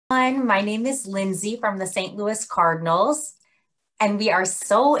My name is Lindsay from the St. Louis Cardinals, and we are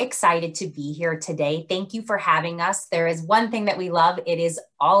so excited to be here today. Thank you for having us. There is one thing that we love. It is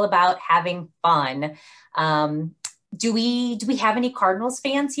all about having fun. Do we have any Cardinals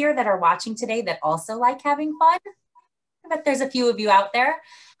fans here that are watching today that also like having fun? I bet there's a few of you out there.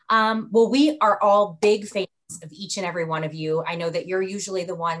 Well, we are all big fans of each and every one of you. I know that you're usually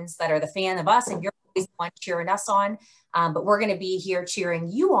the ones that are the fan of us, and you're always the one cheering us on. But we're going to be here cheering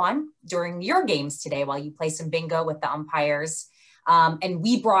you on during your games today while you play some bingo with the umpires. And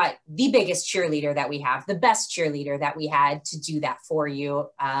we brought the biggest cheerleader that we have, the best cheerleader that we had to do that for you.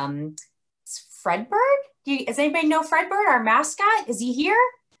 It's Fredbird. Does anybody know Fredbird, our mascot? Is he here?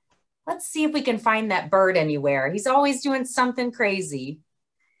 Let's see if we can find that bird anywhere. He's always doing something crazy.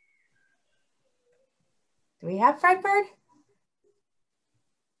 Do we have Fredbird?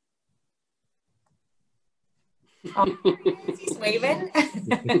 Oh, he's waving.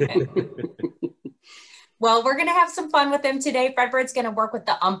 Well, we're going to have some fun with him today. Fredbird's going to work with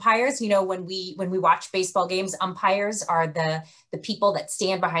the umpires. You know, when we watch baseball games, umpires are the people that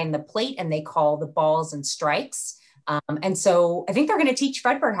stand behind the plate and they call the balls and strikes. And so I think they're going to teach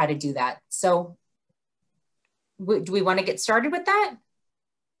Fredbird how to do that. So do we want to get started with that?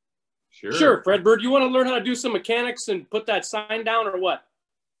 Sure, Fredbird. You want to learn how to do some mechanics and put that sign down or what?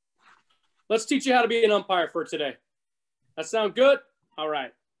 Let's teach you how to be an umpire for today. That sound good? All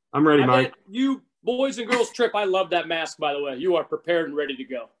right. I'm ready, Mike. You boys and girls, Tripp, I love that mask, by the way. You are prepared and ready to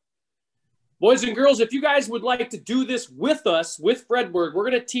go. Boys and girls, if you guys would like to do this with us, with Fredbird, we're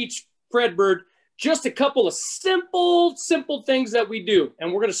going to teach Fredbird just a couple of simple things that we do.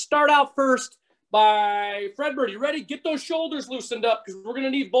 And we're going to start out first by, Fredbird, you ready? Get those shoulders loosened up because we're going to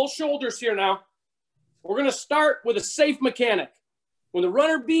need both shoulders here now. We're going to start with a safe mechanic. When the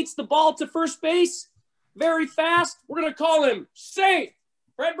runner beats the ball to first base very fast, we're going to call him safe.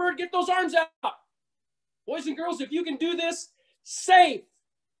 Fredbird, get those arms out. Boys and girls, if you can do this, safe.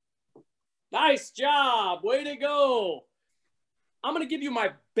 Nice job. Way to go. I'm going to give you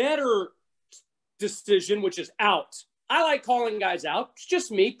my better decision, which is out. I like calling guys out. It's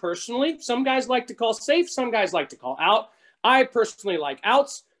just me personally. Some guys like to call safe. Some guys like to call out. I personally like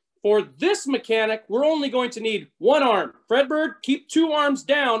outs. For this mechanic, we're only going to need one arm. Fredbird, keep two arms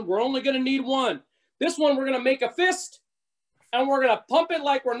down. We're only going to need one. This one, we're going to make a fist, and we're going to pump it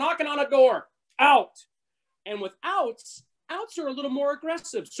like we're knocking on a door. Out. And with outs are a little more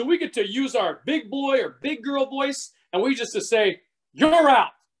aggressive. So we get to use our big boy or big girl voice, and we just to say, you're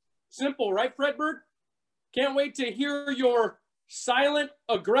out. Simple, right, Fredbird? Can't wait to hear your silent,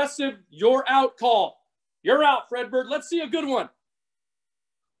 aggressive, you're out call. You're out, Fredbird. Let's see a good one.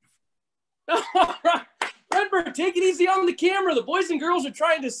 All right. Fredbird, take it easy on the camera. The boys and girls are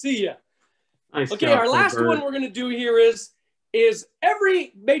trying to see you. Nice okay, job, our last Fredbird. one we're going to do here is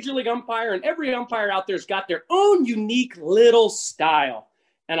every Major League umpire and every umpire out there has got their own unique little style.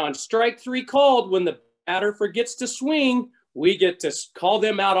 And on strike three called, when the batter forgets to swing, we get to call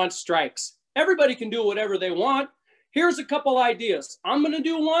them out on strikes. Everybody can do whatever they want. Here's a couple ideas. I'm going to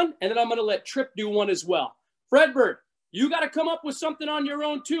do one, and then I'm going to let Tripp do one as well. Fredbird, you got to come up with something on your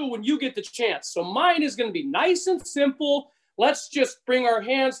own, too, when you get the chance. So mine is going to be nice and simple. Let's just bring our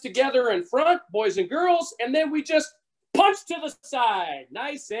hands together in front, boys and girls, and then we just punch to the side.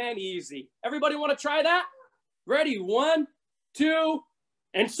 Nice and easy. Everybody want to try that? Ready? 1, 2,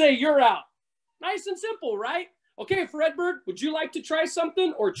 and say you're out. Nice and simple, right? Okay, Fredbird, would you like to try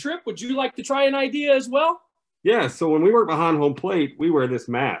something? Or Tripp, would you like to try an idea as well? Yeah, so when we work behind home plate, we wear this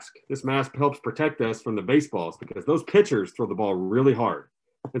mask. This mask helps protect us from the baseballs because those pitchers throw the ball really hard.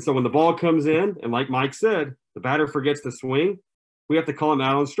 And so when the ball comes in, and like Mike said, the batter forgets to swing, we have to call him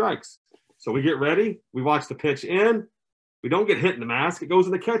out on strikes. So we get ready, we watch the pitch in, we don't get hit in the mask, it goes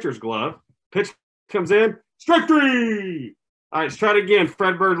in the catcher's glove. Pitch comes in, strike three! All right, let's try it again,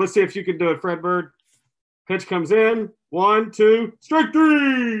 Fredbird. Let's see if you can do it, Fredbird. Pitch comes in, 1, 2, strike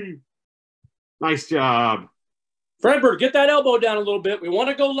three! Nice job. Fredbird, get that elbow down a little bit. We want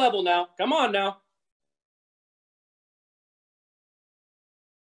to go level now. Come on now.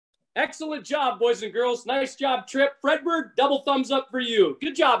 Excellent job, boys and girls. Nice job, Tripp. Fredbird, double thumbs up for you.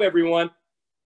 Good job, everyone.